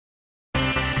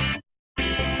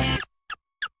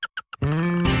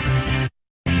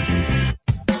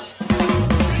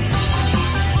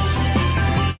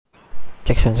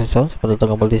sound seperti itu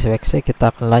kembali di CWX.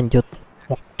 Kita akan lanjut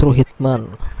walkthrough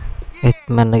Hitman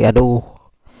lagi. Aduh,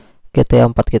 GTA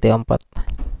 4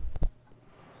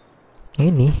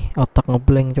 ini otak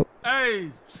ngeblank, cuk. Hey,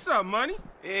 what's up, money?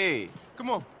 Hey, Come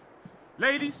on.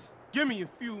 Ladies, give me a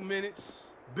few minutes.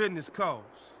 Business calls.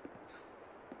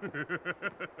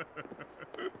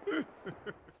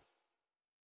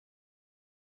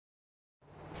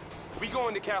 We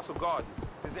going to Castle Gardens.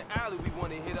 There's an alley we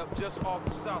want to hit up just off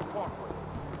the South Parkway.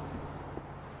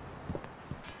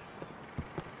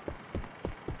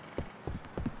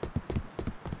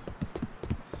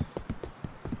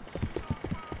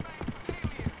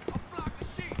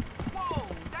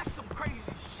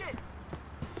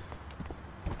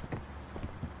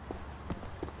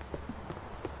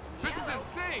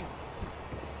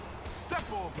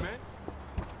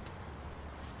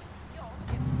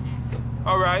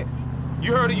 All right.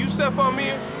 You heard of Yusef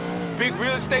Amir? Big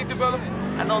real estate developer?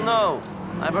 I don't know.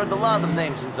 I've heard a lot of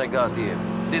names since I got here.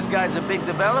 This guy's a big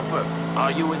developer.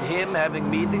 Are you and him having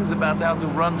meetings about how to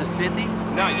run the city?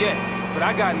 Not yet, but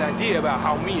I got an idea about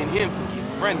how me and him can get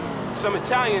friendly. Some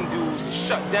Italian dudes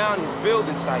shut down his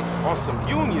building site on some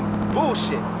union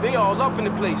bullshit. They all up in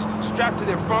the place, strapped to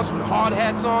their fronts with hard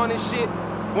hats on and shit.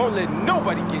 Won't let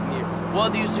nobody get near.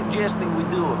 What are you suggesting we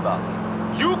do about it?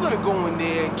 You're gonna go in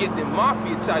there and get them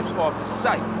mafia types off the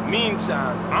site.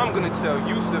 Meantime, I'm gonna tell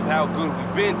Yusuf how good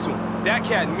we've been to him. That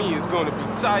cat and me is gonna be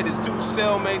tight as two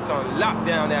cellmates on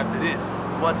lockdown after this.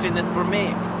 What's in it for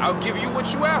me? I'll give you what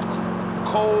you after.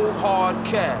 Cold, hard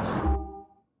cash.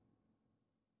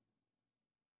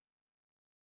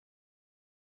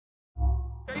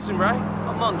 Jason, right?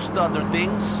 Amongst other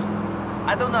things.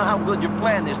 I don't know how good your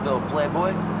plan is though,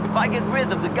 Playboy. If I get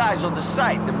rid of the guys on the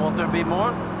site, then won't there be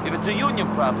more? If it's a union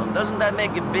problem, doesn't that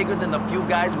make it bigger than a few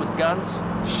guys with guns?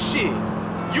 Shit.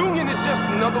 Union is just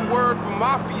another word for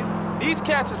mafia. These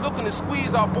cats is looking to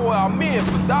squeeze our boy Amir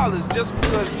for dollars just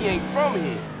because he ain't from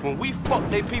here. When we fuck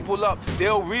they people up,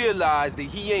 they'll realize that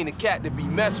he ain't a cat to be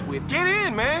messed with. Get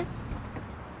in, man.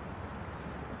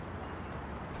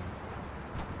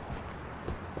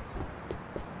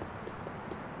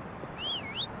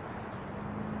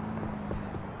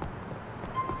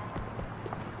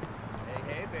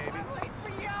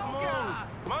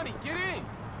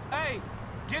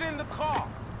 Get in the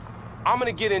car. I'm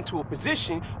gonna get into a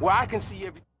position where I can see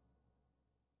everything.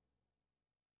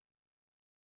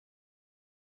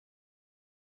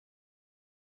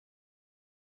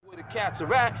 Where the cats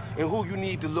are at and who you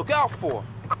need to look out for.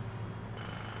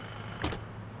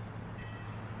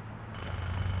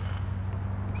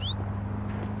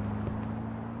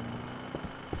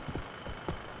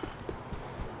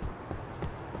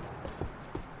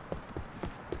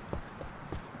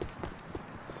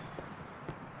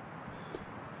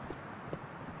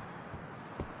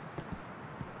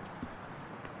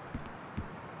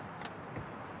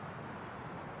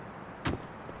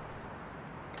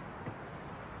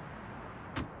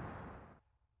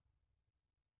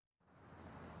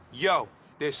 Yo,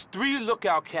 there's 3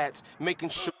 lookout cats making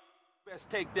sure you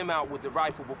best take them out with the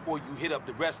rifle before you hit up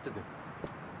the rest of them.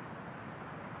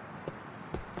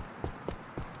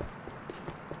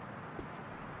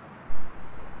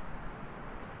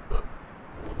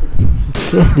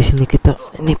 Oke, di sini kita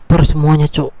ini per semuanya,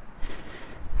 cok.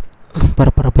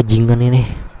 Para bajingan ini.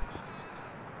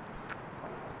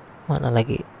 Mana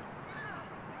lagi?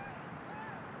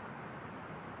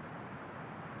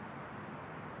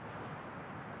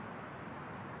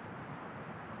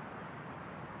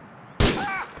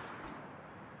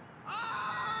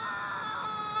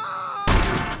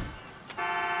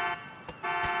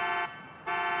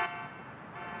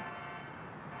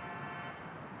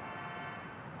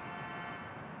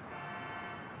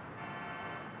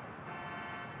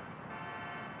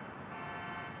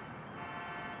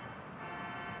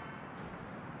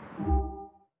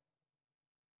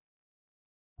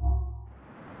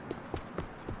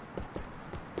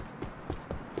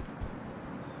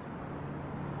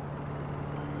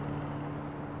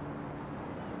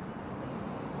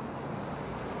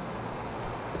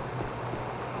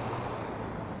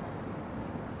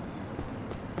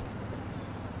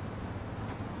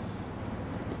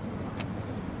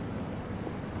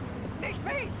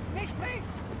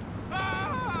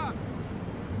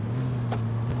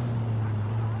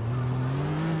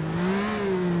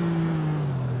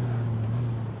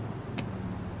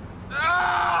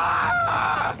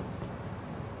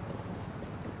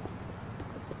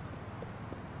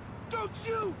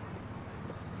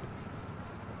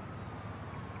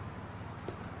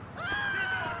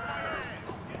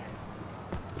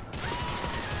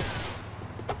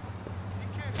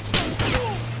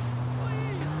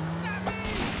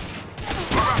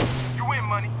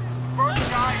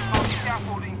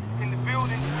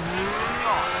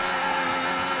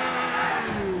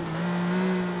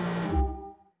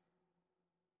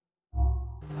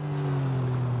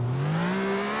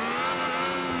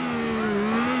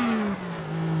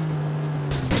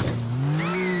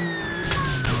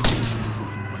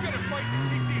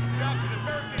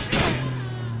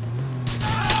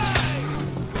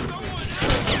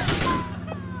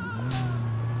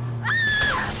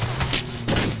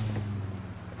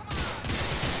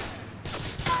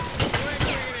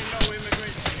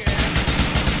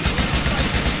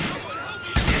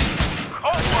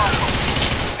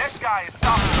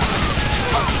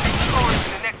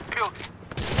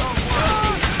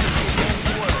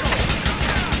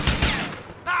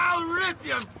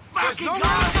 There's no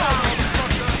motherfucker!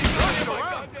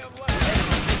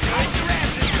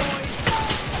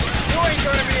 You ain't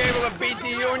gonna be able to beat the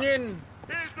Union!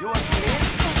 You want to leave?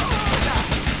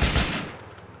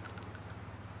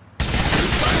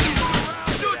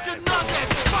 You should not have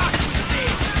fucked with me!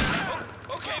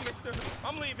 Okay, mister.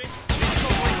 I'm leaving.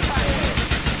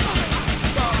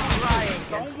 Stop crying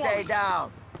and stay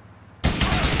down.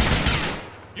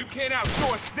 You can't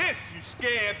outsource this, you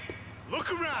scared!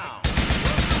 Look around!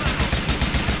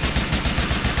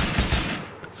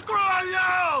 Screw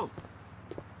you!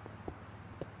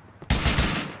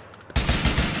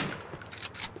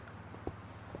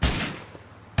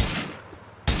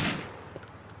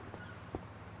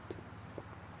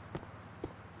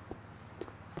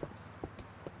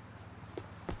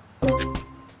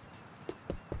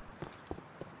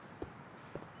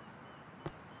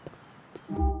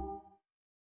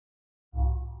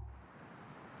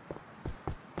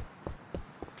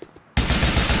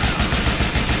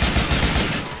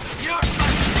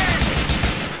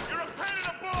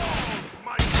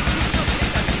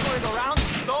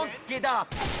 Get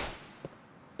up! Punch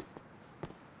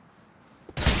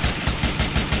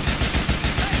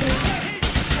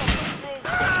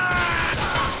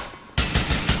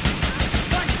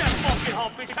that fucking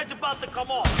hump. His head's about to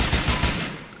come off.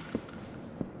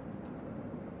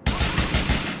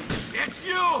 It's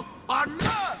you or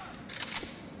not!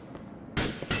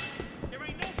 There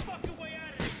ain't no fucking way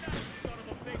out of this now, you son of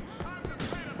a bitch.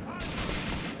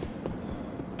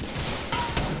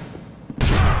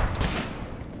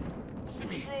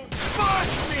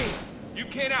 Push me! You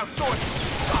can't outsource it!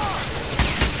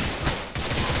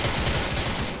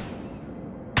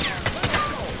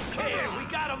 Here, we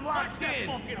got him locked Punch that in!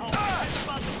 fucking hump. His head's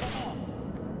about to come off.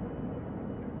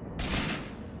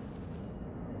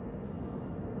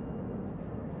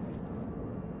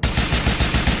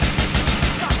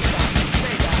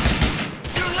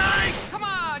 You lying? Come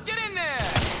on, get in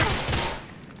there!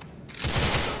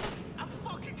 I'm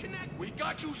fucking connected! We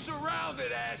got you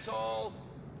surrounded, asshole!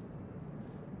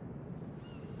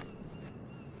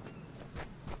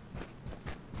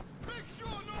 Make sure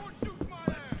no one shoots my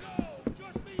ass! Go.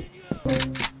 Just me and you.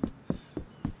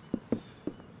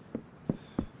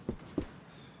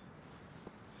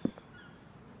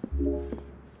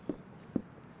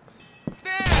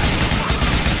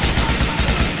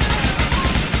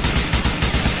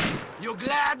 You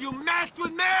glad you messed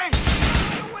with me?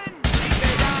 You win!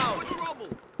 Stay down! We're trouble!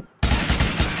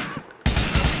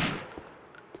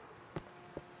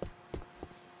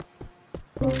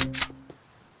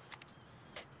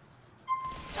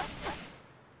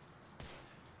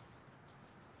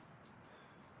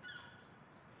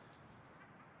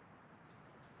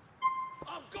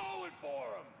 I'm going for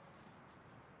him!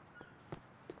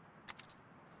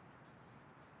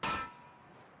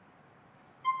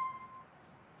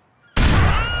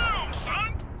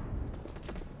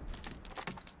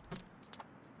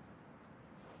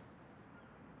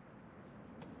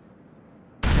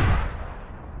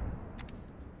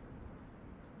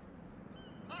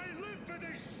 I live for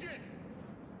this shit!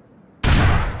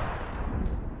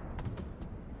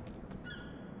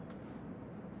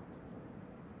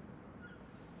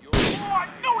 Oh, I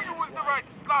knew you was the right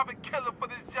Slavic killer for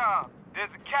this job. There's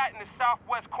a cat in the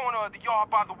southwest corner of the yard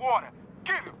by the water.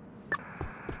 Get him!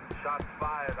 Shots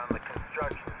fired on the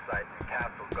construction site in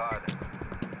Castle Garden.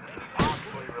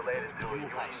 Possibly related to a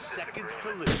union Seconds to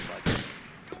disagreement. live, buddy.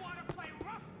 You wanna play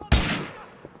rough, motherfucker?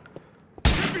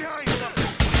 Get behind you!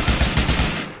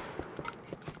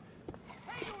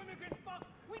 Hey, you immigrant fuck.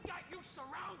 We got you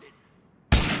surrounded.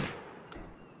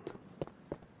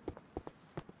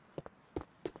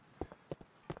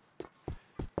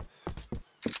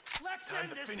 Let's Time end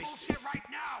to this finish bullshit this. right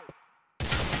now.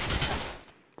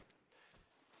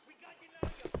 We got you now,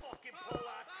 you fucking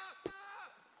Polak.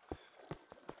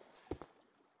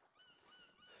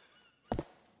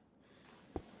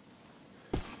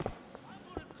 I'm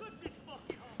gonna clip this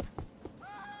fucking hump.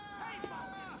 Hey,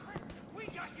 Bob, we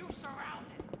got you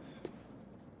surrounded.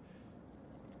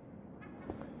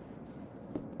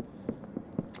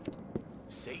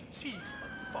 Say cheese,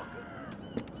 motherfucker.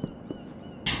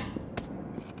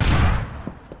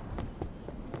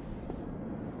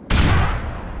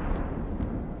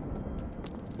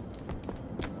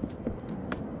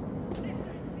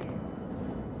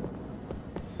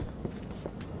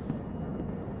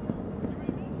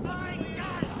 My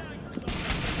God!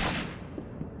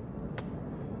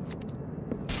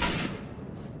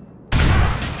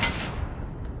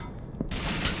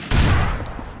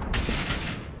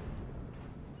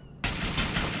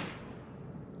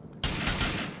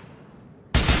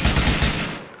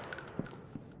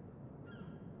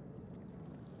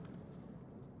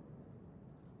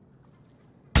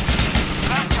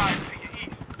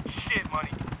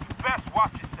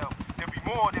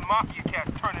 more than mafia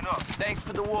cats turning up. Thanks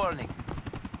for the warning.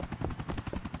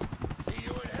 See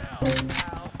you in hell,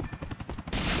 pal.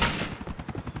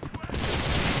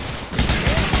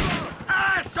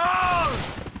 Asshole!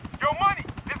 Yo, Money,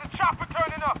 there's a chopper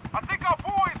turning up. I think our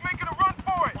boy is making a run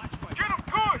for it. Get him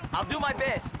good. I'll do my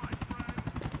best.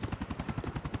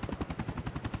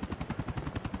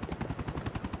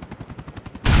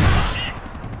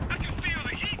 I can feel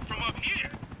the heat from up here.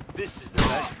 This is the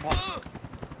best part.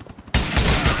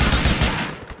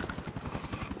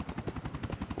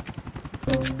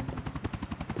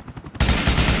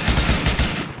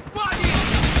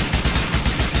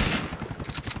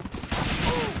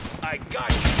 I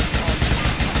got you.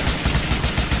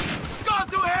 Go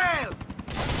to hell!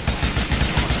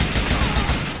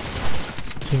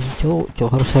 Cuk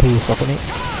harus serius aku nih.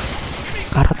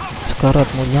 Sekarat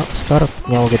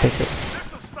nyawa kita cuk.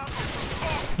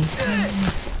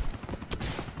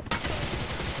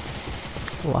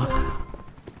 Wah.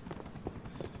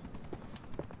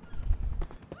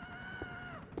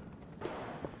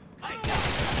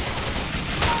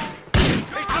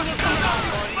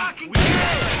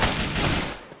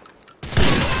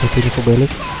 Itu aku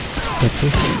balik. Itu.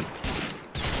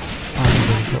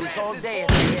 Anjing cuk. This all day.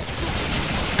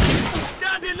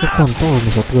 Itu kontol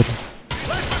nih shotgun.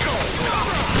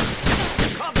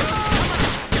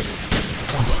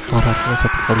 Wah, sekaratnya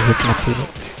satu kali hit mati nih.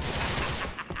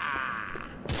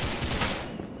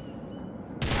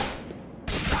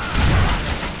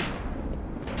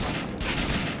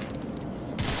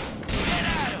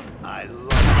 I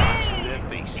love watching their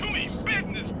faces. You mean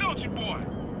business, don't you, boy?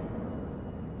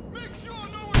 Make sure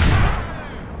no one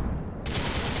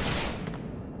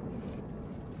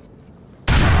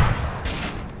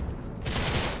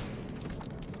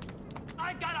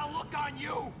I got a look on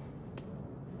you.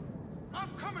 I'm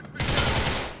coming for you.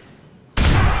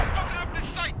 I'm fucking up this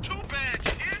site too bad,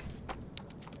 you hear?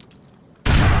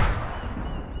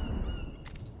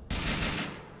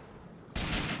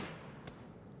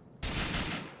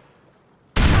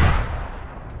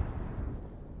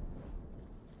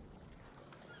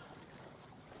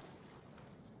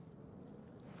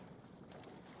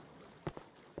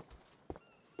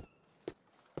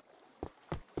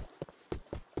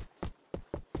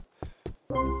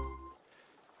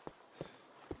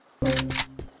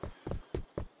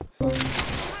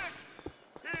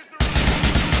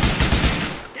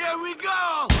 Here we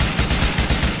go!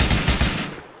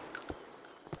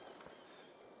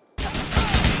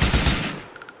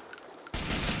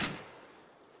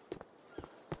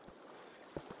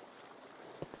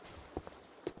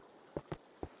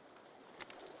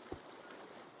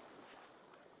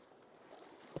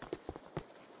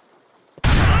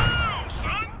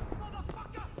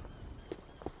 Motherfucker!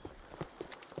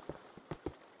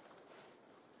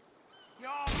 You're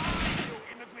mine, you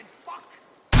immigrant fuck!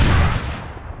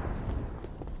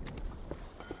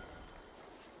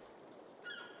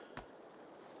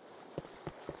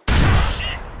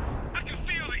 I can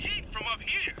feel the heat from up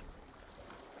here.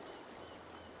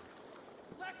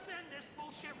 Let's end this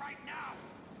bullshit right now!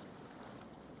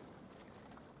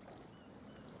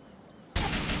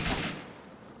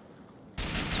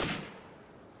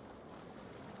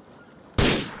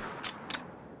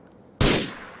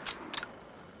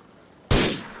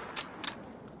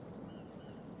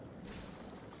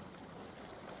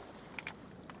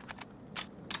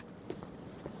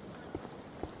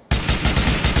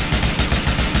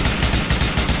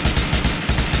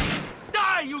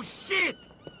 Die, you shit!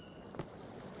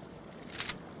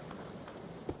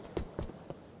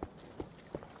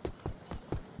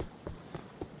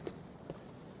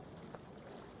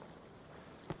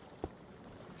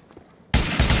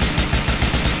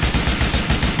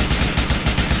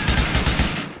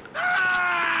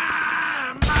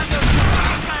 Ah,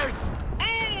 motherfuckers!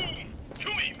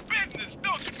 You mean business,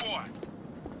 don't you, boy?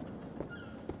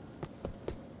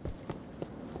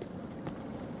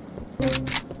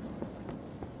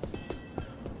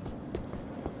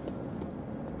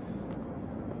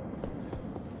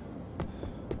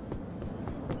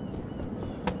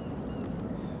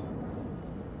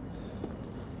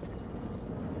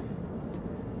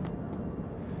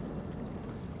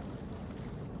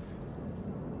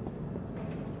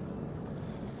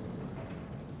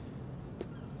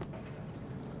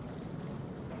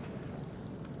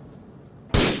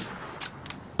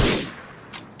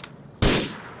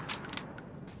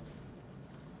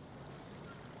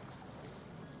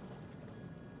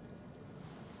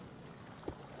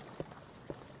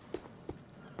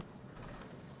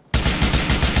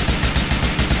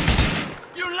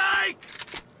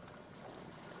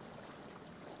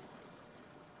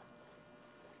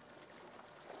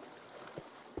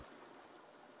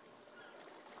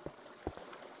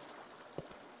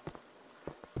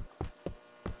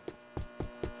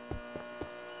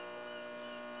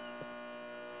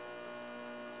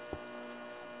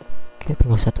 Oke,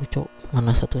 tinggal satu cok. Mana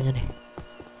satunya nih?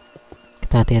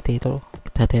 Kita hati-hati itu,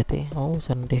 kita hati-hati. Oh,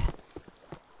 sana dia.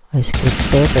 Ice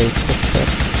scripted.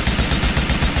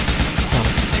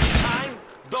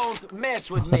 Don't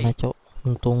mess with Sana me. cok,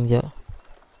 untung ya.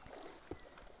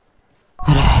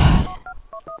 Aduh.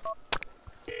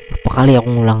 Berapa kali aku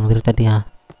ngulang dari tadi ya?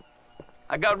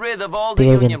 I got rid of all the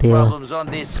Gantil, union gantil. problems on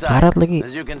this side. Karat lagi.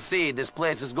 As you can see, this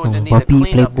place is going to need a Babi,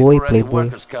 cleanup playboy, before any playboy.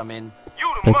 workers come in. You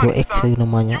the Playboy money, X lagi son.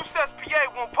 namanya. USSPA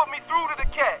won't put me through to the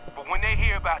cat, but when they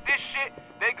hear about this shit,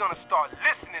 they're gonna start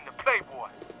listening to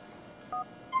Playboy.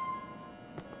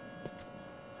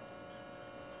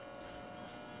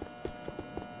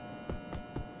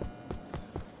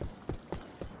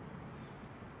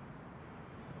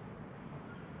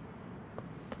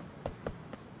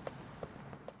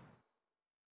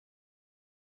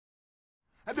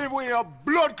 I didn't want your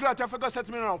blood clot, I forgot to set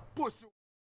me on pussy.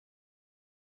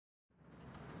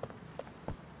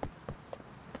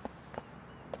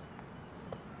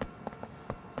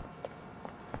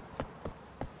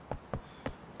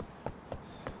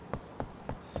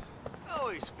 I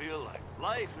always feel like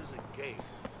life is a game.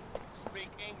 Speak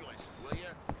English, will ya?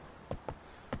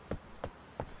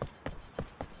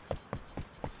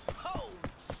 Oh,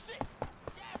 shit!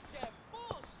 That's that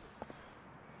bullshit!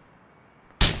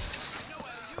 I know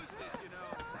how to use this, you know.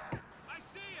 I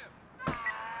see him!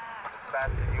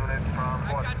 Dispatching units from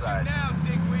I one got you side. now,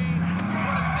 dickweed. You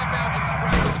wanna step out and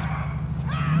spread it?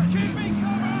 Keep me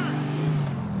covered!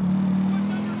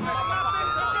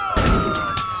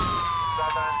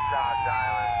 Southern Dodge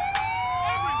Island.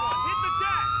 Everyone, hit the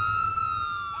deck!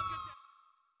 I'll get that.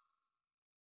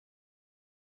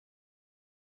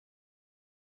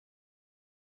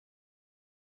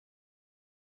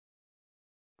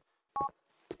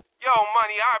 Yo,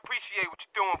 money, I appreciate what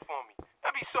you're doing for me.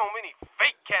 There be so many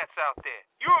fake cats out there.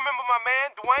 You remember my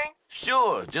man, Dwayne?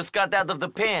 Sure, just got out of the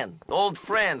pen. Old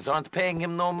friends aren't paying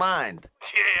him no mind.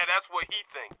 Yeah, that's what he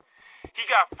thinks. He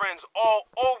got friends all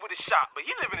over the shop, but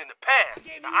he living in the past.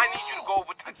 Now, I need you to go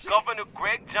over to the Governor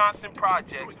Greg Johnson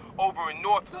project over in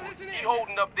Northwood. He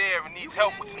holding up there and needs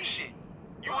help with some shit.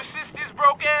 You assist this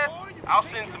broke ass, I'll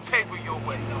send some paper your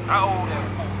way. I owe that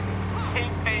fool.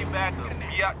 Can't pay back a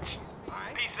biatch.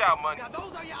 Peace out, money. Now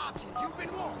those are your options. You've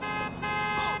been warned.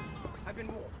 Oh, I've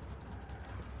been warned.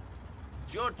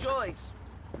 It's your choice.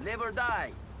 Live or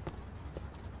die.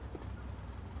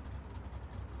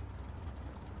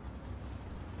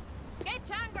 ¿Qué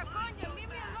changa, coño? Leave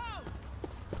me alone.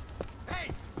 Hey,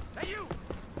 hey you,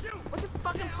 you. What's your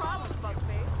fucking problem,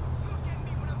 fuckface? Look at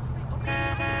me when I'm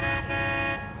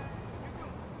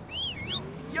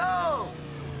speaking. Yo!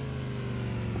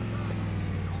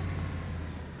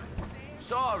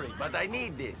 Sorry, but I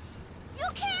need this. You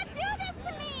can't do this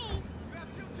to me! You have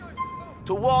two choices. Go.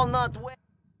 To Walnut Way.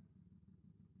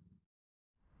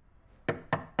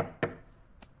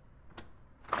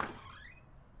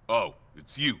 Oh,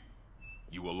 it's you.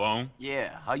 You alone?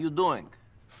 Yeah, how you doing?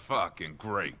 Fucking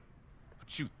great.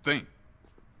 What you think?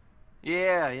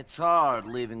 Yeah, it's hard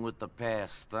living with the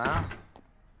past, huh?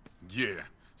 Yeah,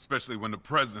 especially when the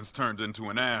president's turned into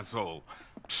an asshole.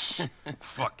 Psh,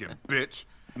 fucking bitch.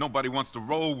 Nobody wants to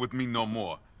roll with me no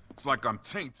more. It's like I'm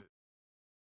tainted.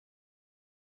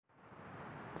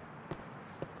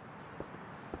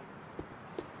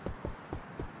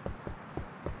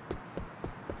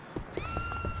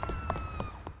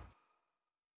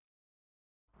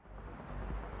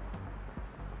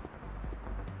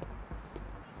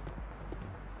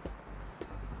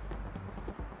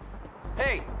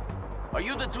 Hey, are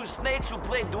you the two snakes who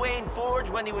played Dwayne Forge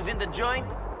when he was in the joint?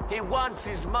 He wants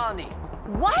his money.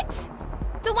 What?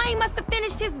 Dwayne must have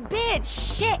finished his bid.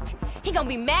 Shit! He gonna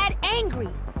be mad angry.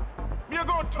 Me a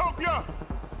go top ya.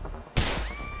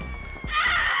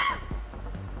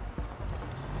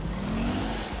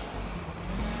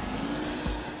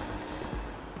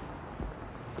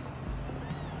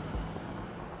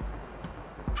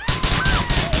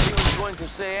 He was going to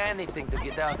say anything to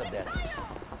get out of that.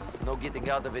 No getting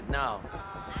out of it now.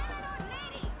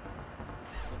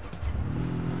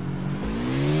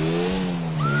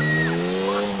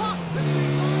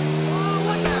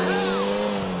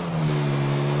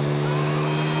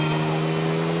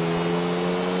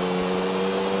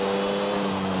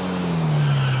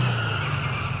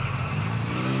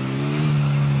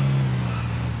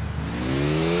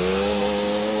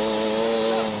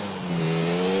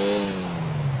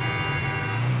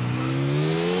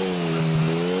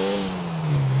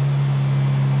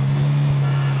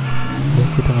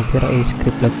 Kita ngejar ice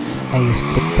scripted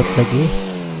lagi.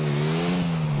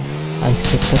 Ice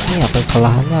scripted nih apa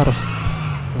kekalahannya harus,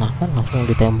 nah kan langsung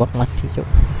ditembak mati cok.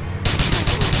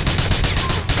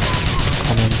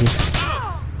 lagi.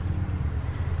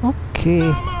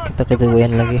 Oke, kita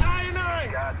keduaan lagi.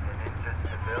 Shot an injured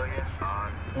civilian on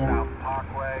South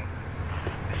Parkway.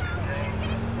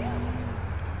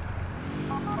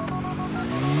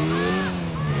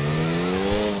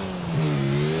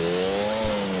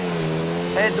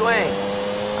 Hey, Dwayne,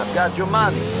 I've got your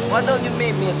money. Why don't you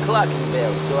make me a clocking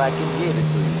bell so I can give it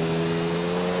to you?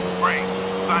 Great.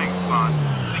 Thanks, son.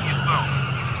 See you soon.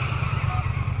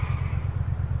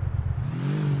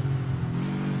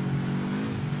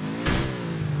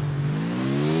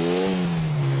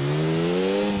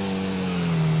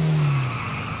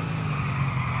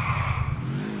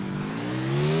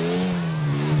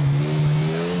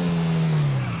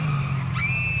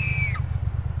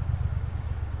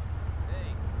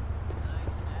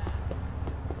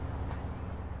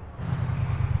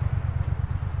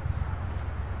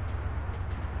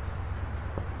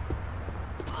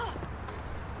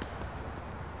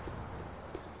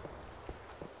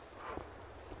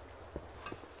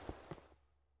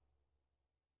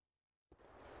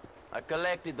 I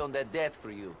collected on that debt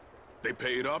for you. They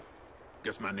paid up?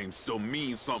 Guess my name still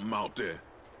means something out there.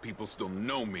 People still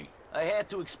know me. I had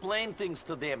to explain things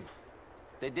to them.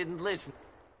 They didn't listen.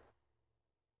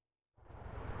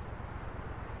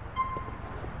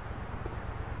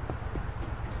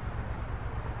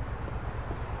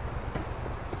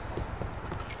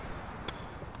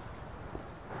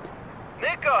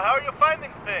 Nico, how are you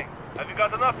finding things? Have you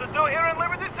got enough to do here in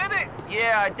Liberty City?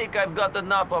 Yeah, I think I've got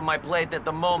enough on my plate at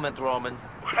the moment, Roman.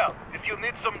 Well, if you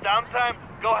need some downtime,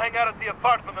 go hang out at the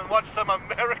apartment and watch some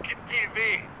American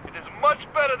TV. It is much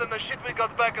better than the shit we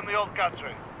got back in the old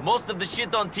country. Most of the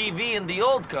shit on TV in the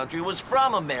old country was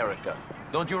from America.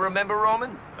 Don't you remember,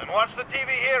 Roman? Then watch the TV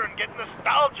here and get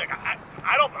nostalgic.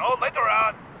 I don't know, later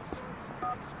on.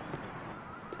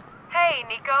 Hey,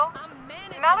 Nico.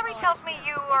 Mallory tells me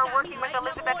you are working with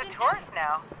Elizabeth Torres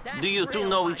now. Do you two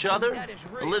know each other?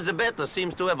 Elizabetta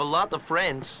seems to have a lot of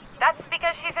friends. That's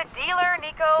because she's a dealer,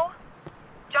 Nico.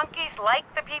 Junkies like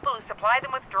the people who supply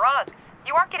them with drugs.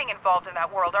 You aren't getting involved in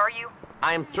that world, are you?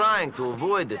 I'm trying to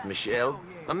avoid it, Michelle.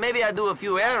 Maybe I do a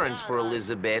few errands for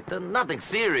Elizabetta. Nothing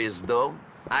serious, though.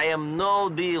 I am no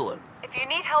dealer. If you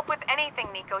need help with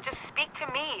anything, Nico, just speak to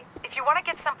me. If you want to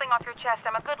get something off your chest,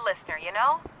 I'm a good listener, you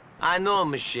know? I know,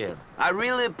 Michelle. I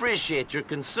really appreciate your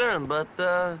concern, but,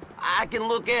 I can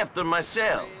look after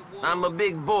myself. I'm a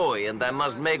big boy, and I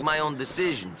must make my own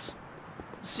decisions.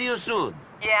 See you soon.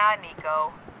 Yeah,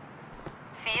 Nico.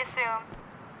 See you soon.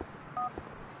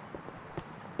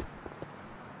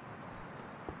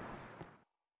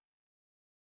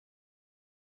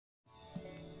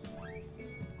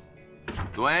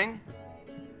 Dwayne?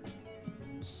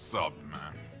 Sup,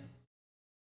 man?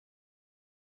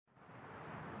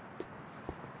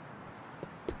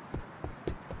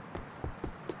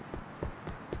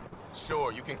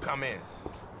 Sure, you can come in.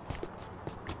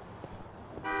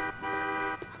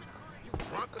 You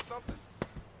drunk or something?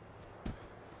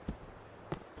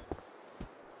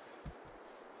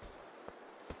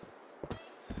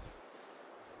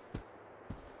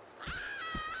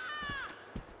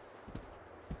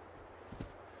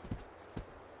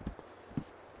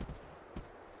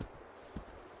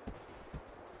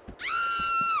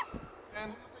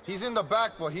 He's in the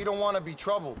back, but he don't want to be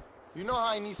troubled. You know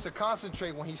how he needs to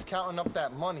concentrate when he's counting up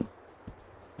that money.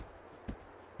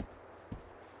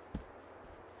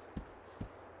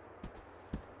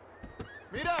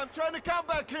 Mira, I'm trying to count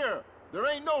back here. There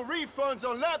ain't no refunds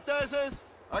on lap dances.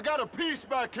 I got a piece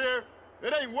back here.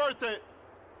 It ain't worth it.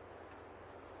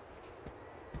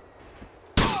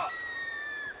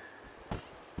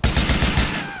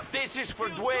 This is for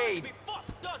Dwayne.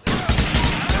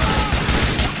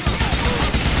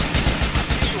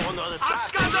 See you on the other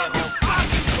side, pendejo.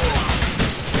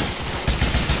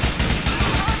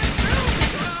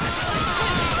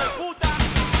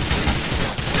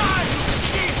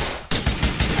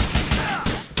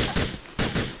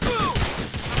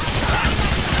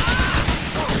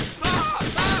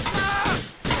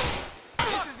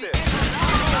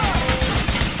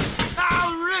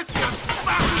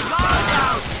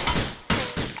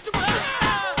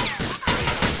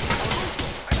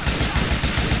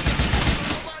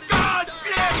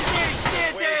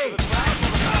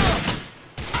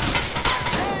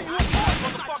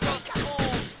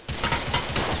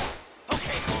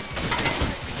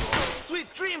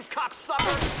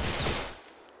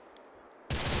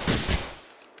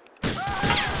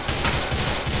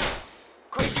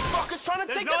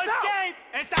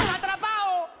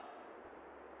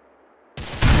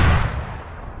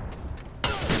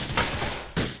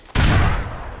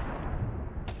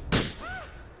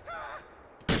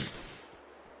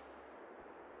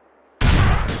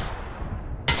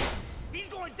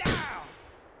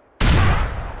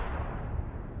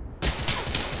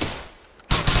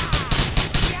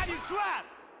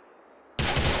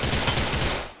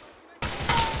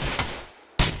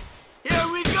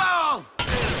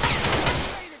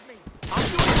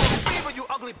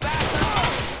 ugly bastard!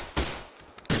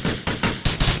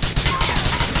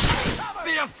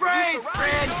 Be afraid,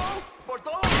 friend!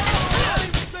 Don't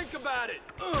even think about it!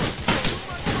 You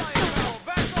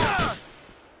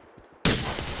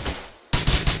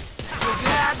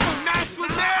glad you messed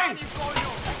with me?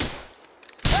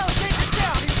 Hell, take it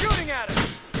down! He's shooting at us!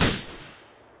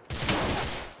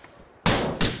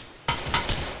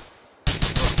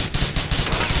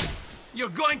 You're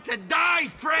going to die,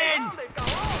 friend! LELAH!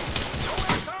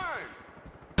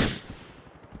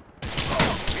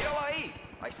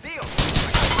 I see him!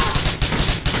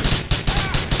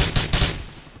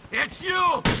 It's you!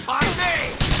 On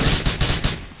me!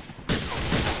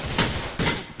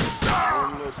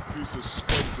 One less piece of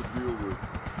scum to deal with.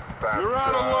 Fast, You're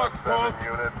out of luck, 7 punk.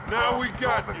 units. Now we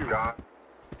got North you. John.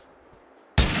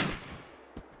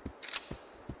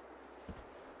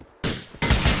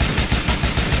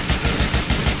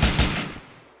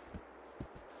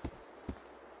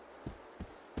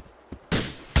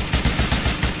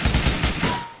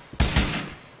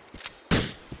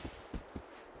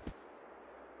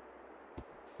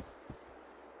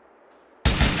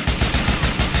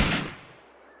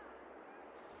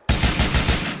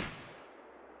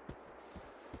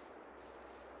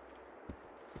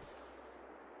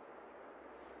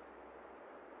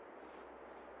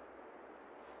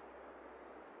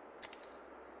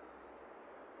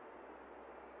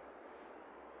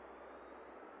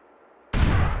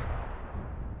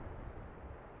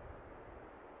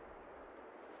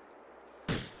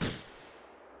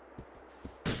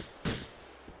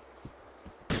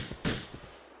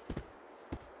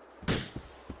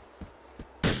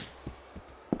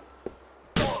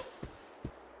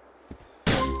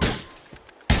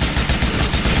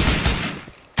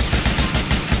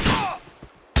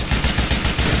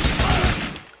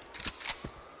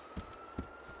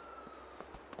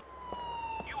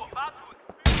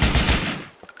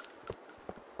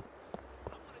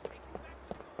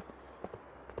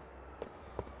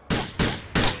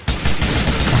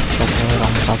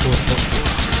 Orang kabur tuh,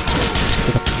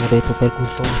 tidak mudah itu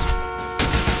Ferguson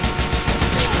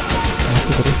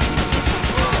mati terus,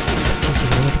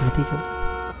 sebenarnya mati tuh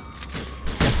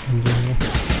anjingnya.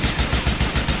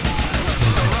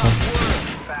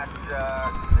 Fast,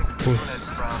 6 units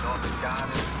from North John.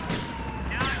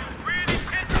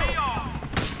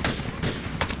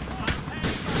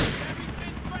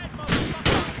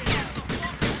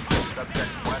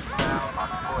 Subject westbound on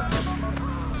foot.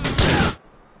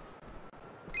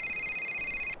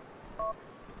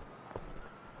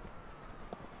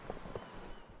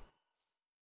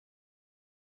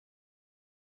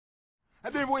 And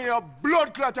then when your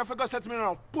blood clot, you forgot set me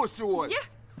on a pussy hole. Yeah,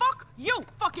 fuck you,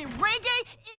 fucking reggae.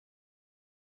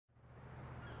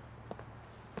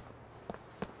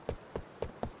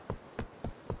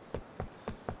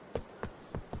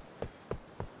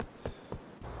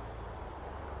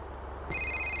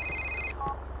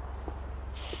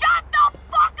 Shut the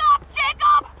fuck up,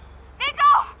 Jacob!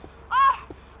 Nico!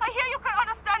 I hear you can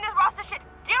understand this Rasta shit.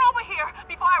 Get over here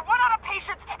before I run out of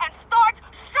patience and start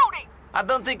shooting! I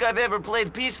don't think I've ever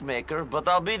played Peacemaker, but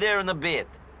I'll be there in a bit.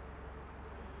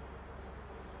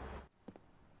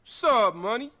 Sup,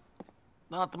 money?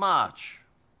 Not much.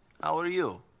 How are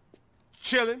you?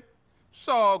 Chillin'. It's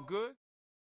all good.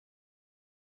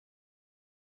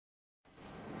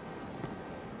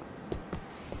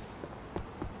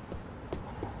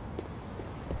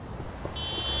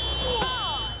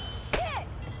 Oh, shit!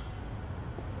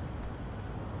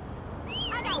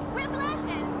 I got whiplash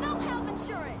and no health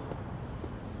insurance.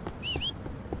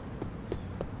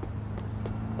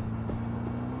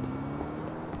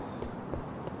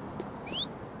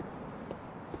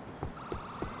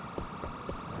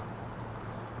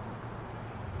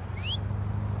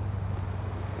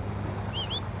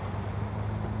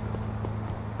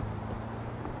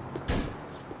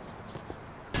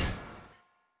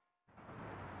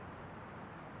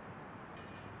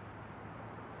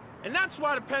 And that's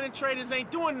why the penetrators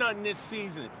ain't doing nothing this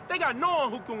season. They got no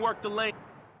one who can work the lane.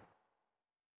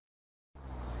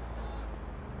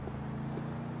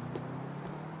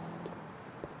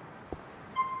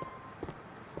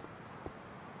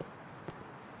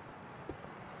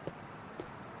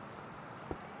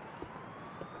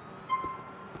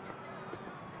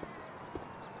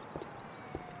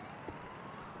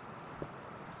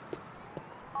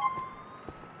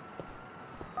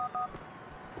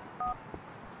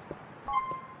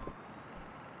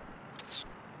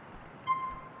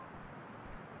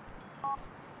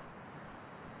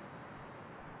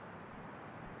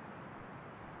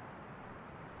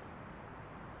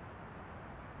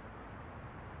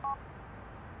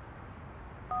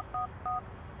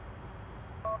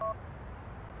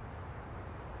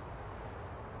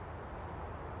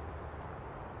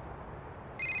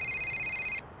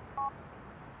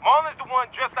 Marlon's the one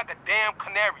dressed like a damn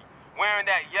canary, wearing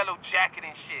that yellow jacket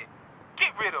and shit.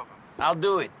 Get rid of him. I'll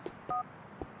do it.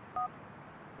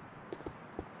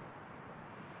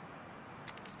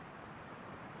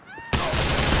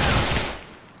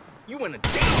 You in a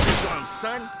danger zone,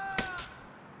 son.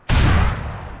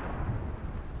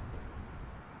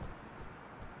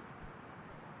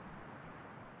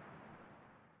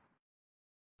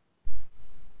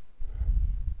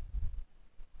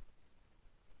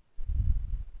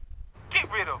 Get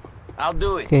rid of him. I'll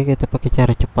do it. Oke, kita pakai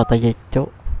cara cepat aja,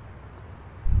 cok.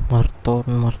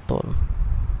 Marton.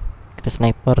 Kita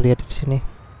sniper dia di sini.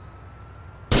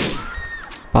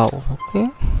 Pau, oke.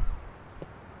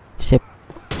 Sip.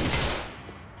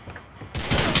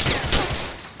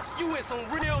 You in some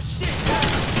real shit.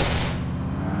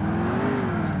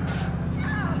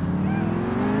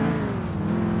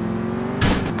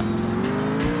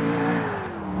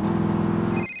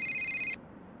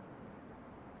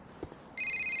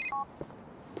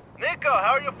 Nico,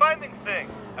 how are you finding things?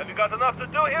 Have you got enough to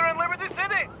do here in Liberty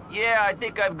City? Yeah, I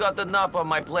think I've got enough on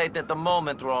my plate at the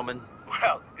moment, Roman.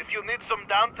 Well, if you need some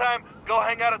downtime, go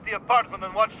hang out at the apartment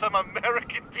and watch some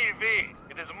American TV.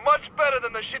 It is much better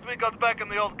than the shit we got back in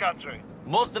the old country.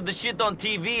 Most of the shit on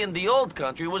TV in the old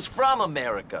country was from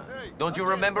America. Don't you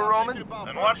remember, Roman?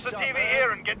 And watch the TV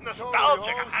here and get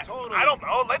nostalgic. I don't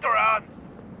know, later on.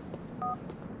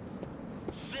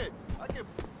 Shit, I can...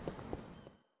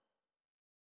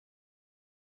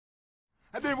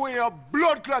 And then when your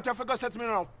blood clot, you forgot to set me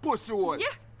on a pussy hole.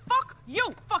 Yeah, fuck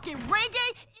you, fucking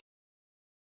reggae.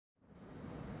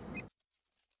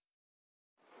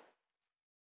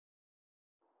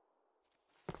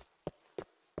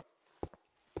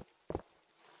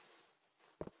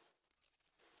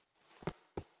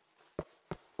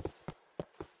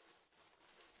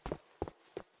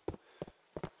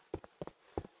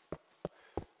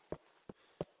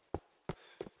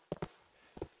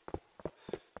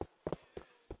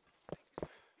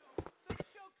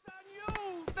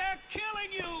 They're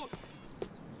killing you!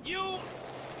 You...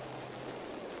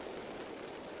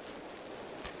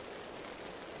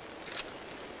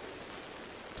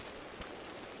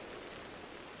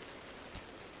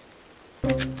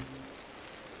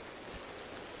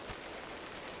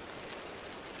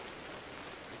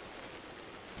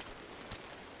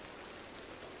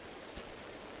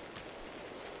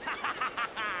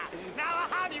 Now I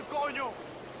have you, coño.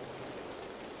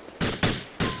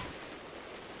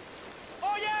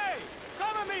 Oye!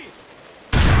 Cover me!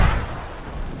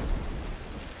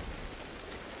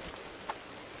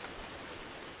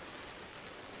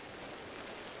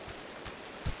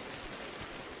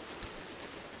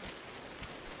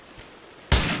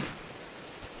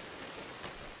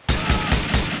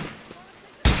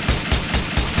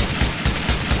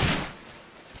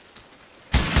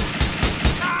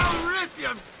 I'll rip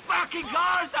your fucking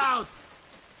heart out!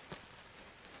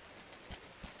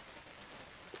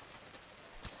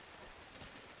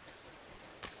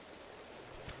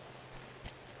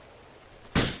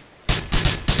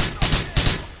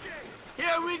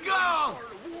 Here we go!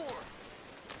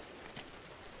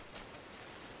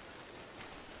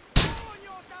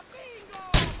 Coño, Sapingo!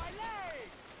 My leg!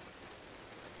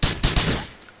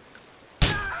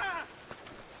 Ah!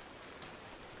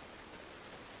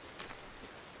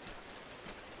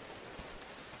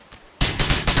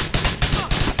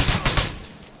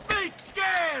 Be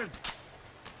scared!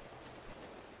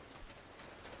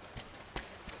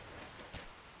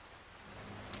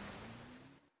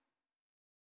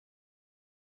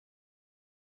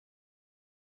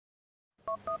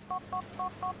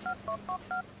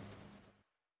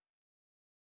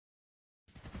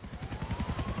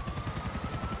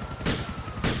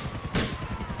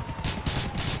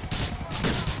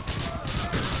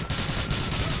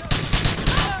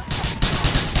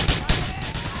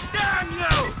 Damn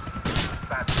you!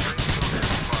 That's 3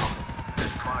 units from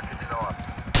marching north.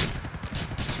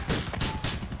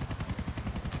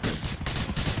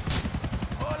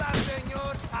 Hola,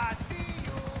 señor. I see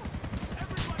you.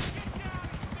 Everybody get down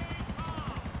and stay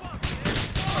calm! Fuck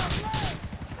it!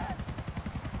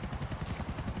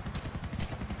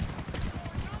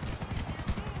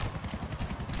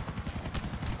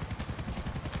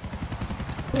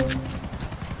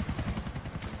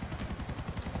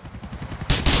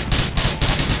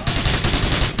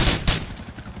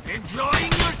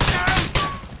 Enjoying yourself?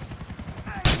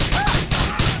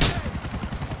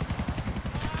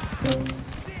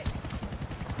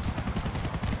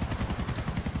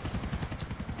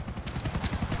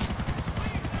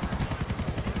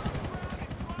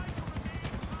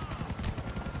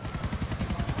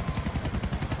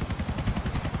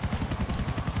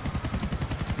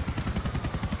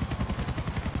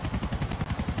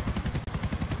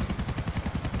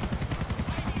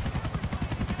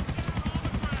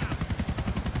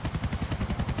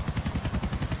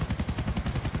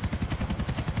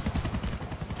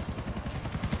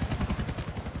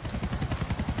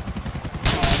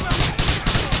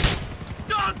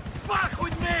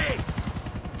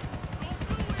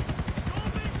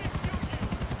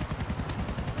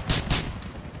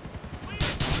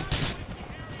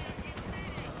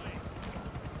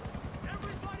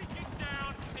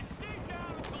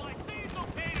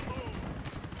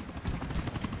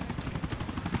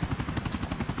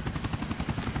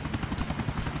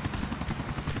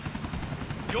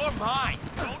 You're mine.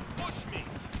 Don't push me.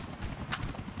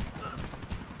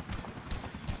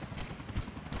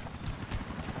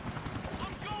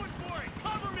 I'm going for it.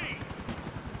 Cover me.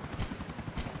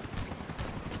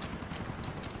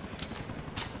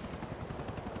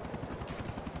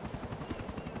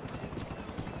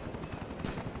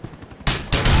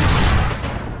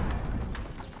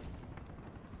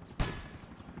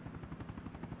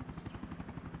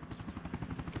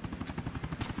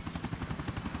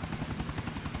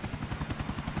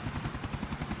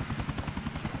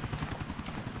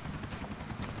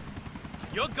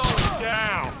 You're going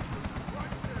down!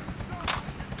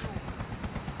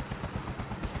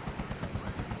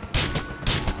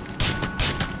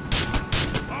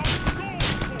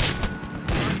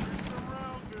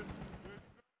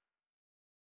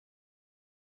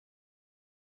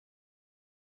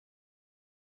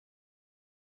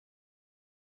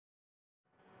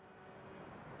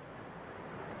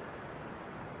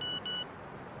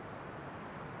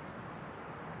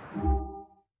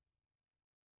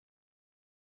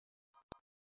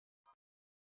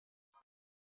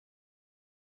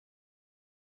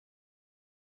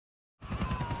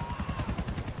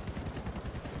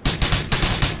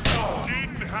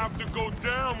 Didn't have to go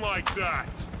down like that!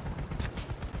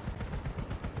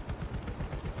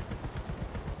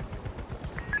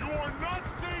 You are not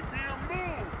safe here,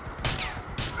 move!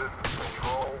 This is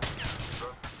Control.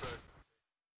 Suspect.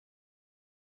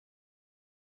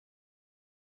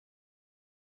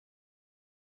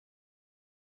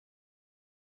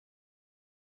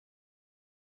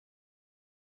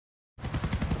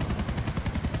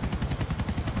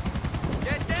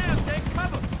 Get down, take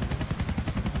cover!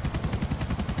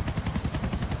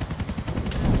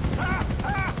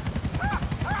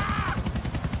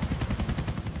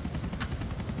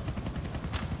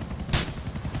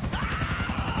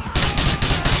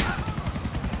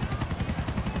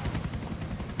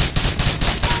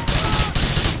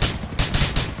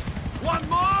 One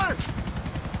more!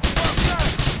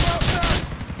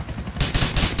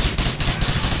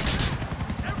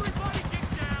 Everybody get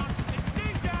down and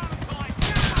stay down until I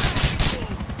get out.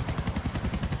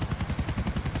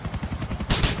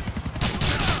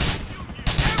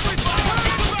 Everybody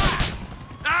get back!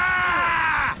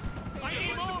 Ah! I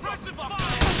need suppressive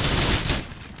fire!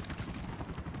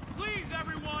 Please,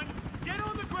 everyone, get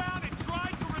on the ground and try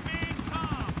to remain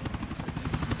calm.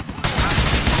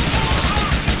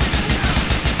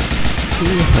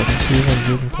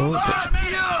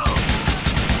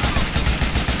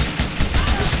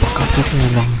 Pakaknya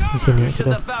lang di sini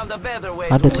sudah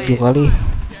ada 7 kali.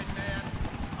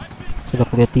 Sudah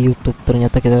kulihat di YouTube,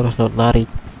 ternyata kita harus lari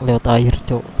lewat air,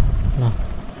 cok. Nah,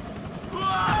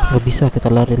 nggak bisa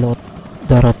kita lari lewat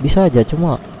darat, bisa aja,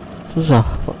 cuma susah,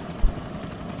 Pak.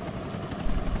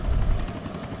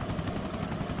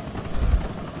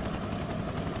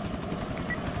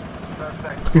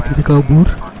 Kita kabur.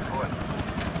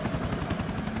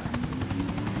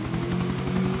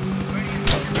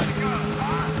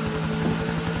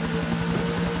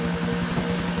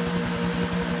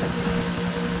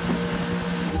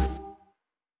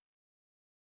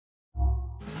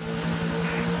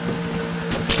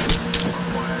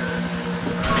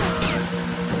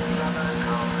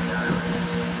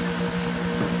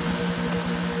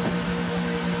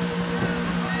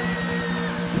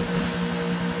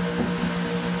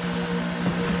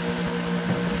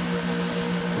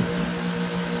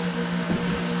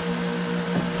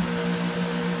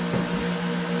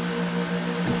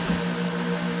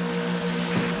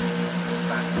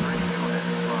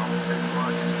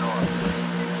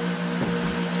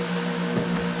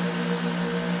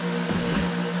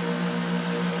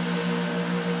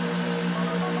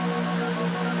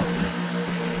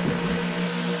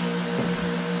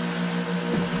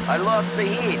 I lost the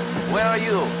heat. Where are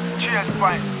you? Cheers,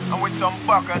 Frank. I'm with some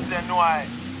fuckers and no I.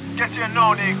 Get here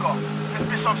now, Nico. This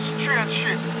be some strange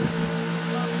shit.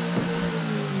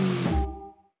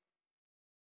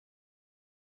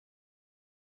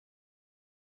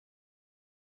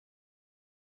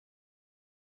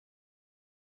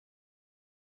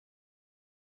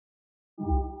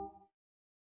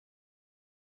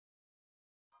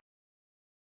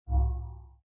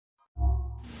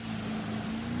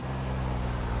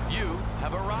 You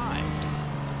have arrived.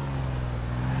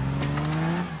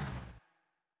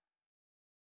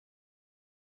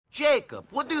 Jacob,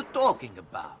 what are you talking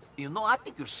about? You know, I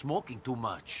think you're smoking too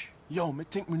much. Yo, me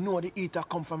think me know the eater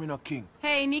come from in a king.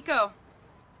 Hey, Nico.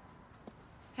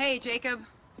 Hey, Jacob.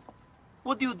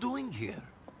 What are you doing here?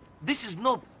 This is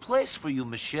no place for you,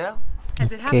 Michelle.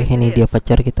 As it Oke, happens, ini it dia is.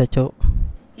 pacar kita, cok.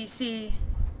 You see,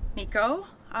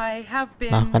 Nico, I have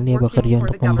been Nah, kan dia working bekerja for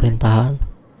untuk the government. pemerintahan.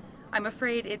 I'm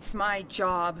afraid it's my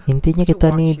job. Intinya to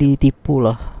kita watch nih you. ditipu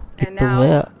lah. And Gitu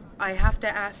ya. now I have to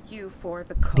ask you for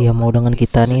the code. Dia mau dengan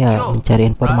kita nih ya mencari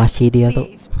informasi dia tuh.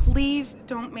 Please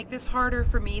don't make this harder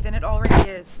for me than it already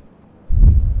is.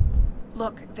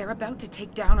 Look, they're about to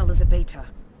take down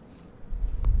Elizabeta.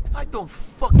 I don't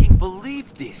fucking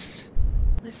believe this.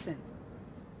 Listen,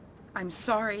 I'm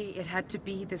sorry it had to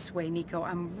be this way, Nico.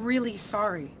 I'm really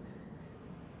sorry.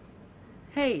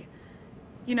 Hey,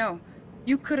 you know,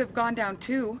 you could have gone down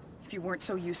too, if you weren't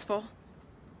so useful.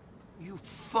 You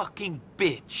fucking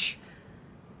bitch.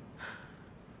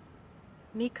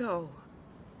 Nico.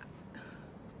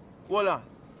 Hold on.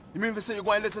 You mean to say you're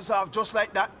going to let us off just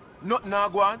like that? Nothing now,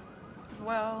 go on?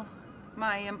 Well,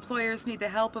 my employers need the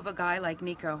help of a guy like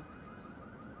Nico.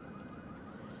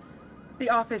 The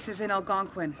office is in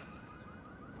Algonquin.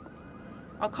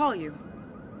 I'll call you.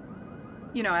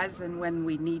 You know, as and when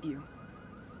we need you.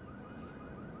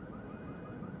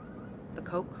 The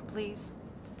Coke, please.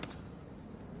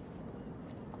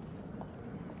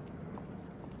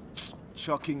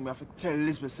 Shocking, me have to tell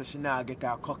Elizabeth so she now get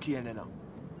her cocaine now.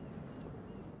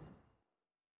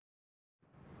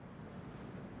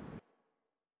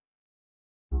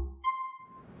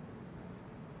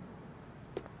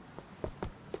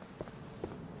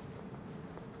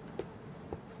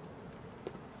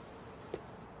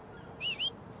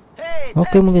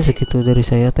 Oke, mungkin segitu dari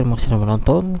saya. Terima kasih sudah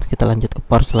menonton. Kita lanjut ke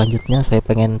part selanjutnya. Saya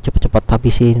pengen cepat-cepat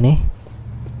habis ini.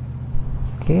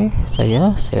 Oke,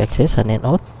 saya XC sign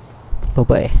out. Bye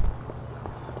bye.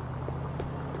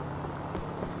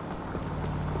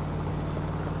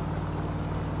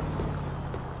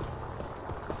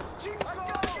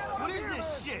 What is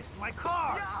this shit? My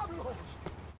car!